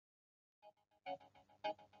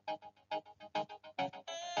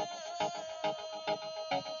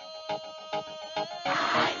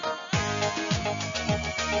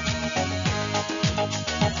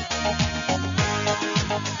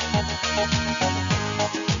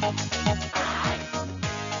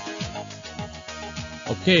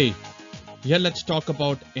Okay, here let's talk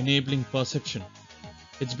about enabling perception.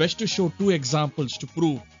 It's best to show two examples to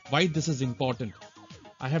prove why this is important.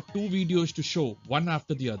 I have two videos to show, one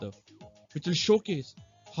after the other, which will showcase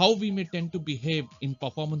how we may tend to behave in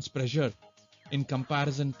performance pressure in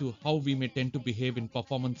comparison to how we may tend to behave in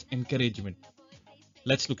performance encouragement.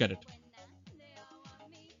 Let's look at it.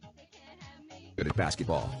 Good at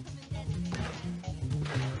basketball.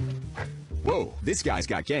 Whoa, this guy's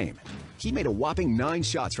got game. He made a whopping 9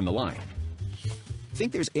 shots from the line.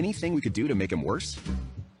 Think there's anything we could do to make him worse?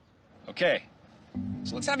 Okay,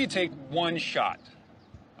 so let's have you take one shot,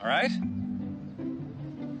 all right?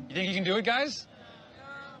 You think you can do it, guys?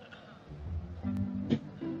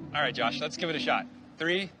 All right, Josh, let's give it a shot.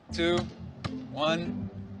 3, 2, 1.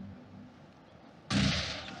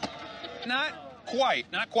 Not quite,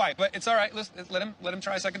 but it's all right. Let's let him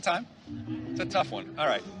try a second time. It's a tough one. All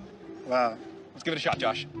right. Wow. Let's give it a shot,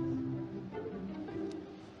 Josh.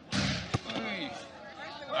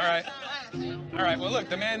 All right. All right. Well, look,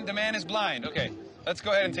 the man is blind. Okay, let's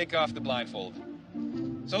go ahead and take off the blindfold.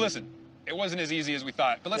 So listen, it wasn't as easy as we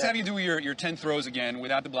thought, but let's have you do your 10 throws again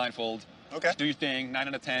without the blindfold. Okay. Just do your thing. 9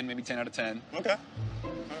 out of 10, maybe 10 out of 10. Okay. All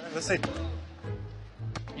right, let's see.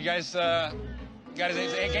 You guys got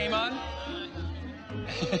his A game on?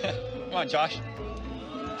 Come on, Josh.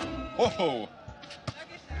 Whoa.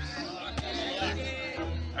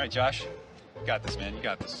 All right, Josh. You got this, man. You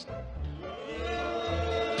got this.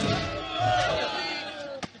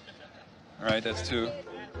 All right, that's 2.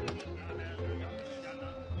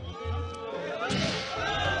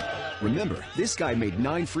 Remember, this guy made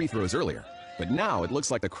 9 free throws earlier, but now it looks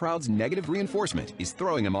like the crowd's negative reinforcement is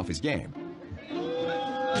throwing him off his game.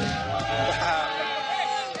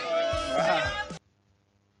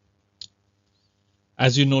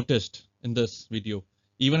 As you noticed in this video,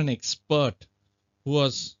 even an expert who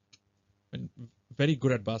was very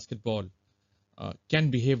good at basketball can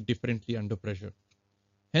behave differently under pressure.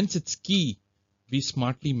 Hence, it's key we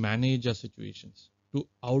smartly manage our situations to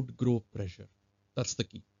outgrow pressure. That's the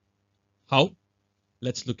key. How?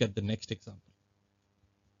 Let's look at the next example.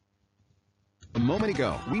 A moment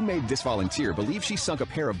ago, we made this volunteer believe she sunk a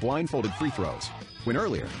pair of blindfolded free throws, when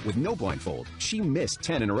earlier, with no blindfold, she missed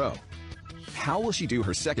 10 in a row. How will she do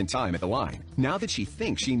her second time at the line, now that she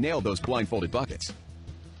thinks she nailed those blindfolded buckets?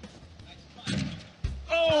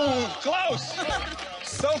 Oh, close.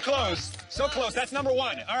 So close. So close. That's number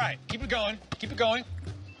 1. All right, keep it going. Keep it going.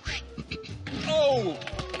 Oh.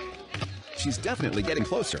 She's definitely getting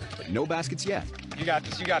closer, but no baskets yet. You got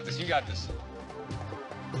this. You got this. You got this.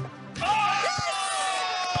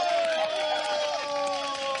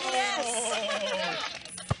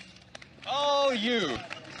 Oh, you.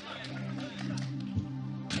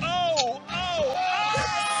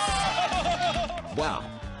 Wow.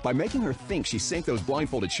 By making her think she sank those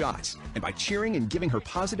blindfolded shots, and by cheering and giving her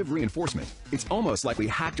positive reinforcement, it's almost like we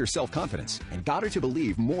hacked her self-confidence and got her to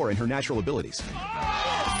believe more in her natural abilities.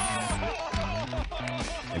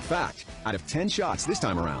 In fact, out of 10 shots this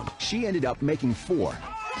time around, she ended up making 4.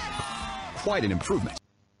 Quite an improvement.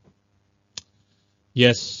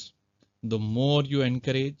 Yes, the more you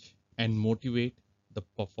encourage and motivate, the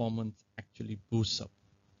performance actually boosts up.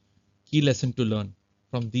 Key lesson to learn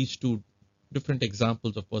from these two different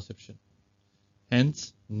examples of perception.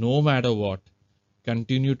 Hence, no matter what,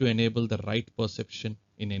 continue to enable the right perception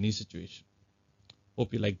in any situation.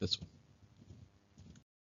 Hope you like this one.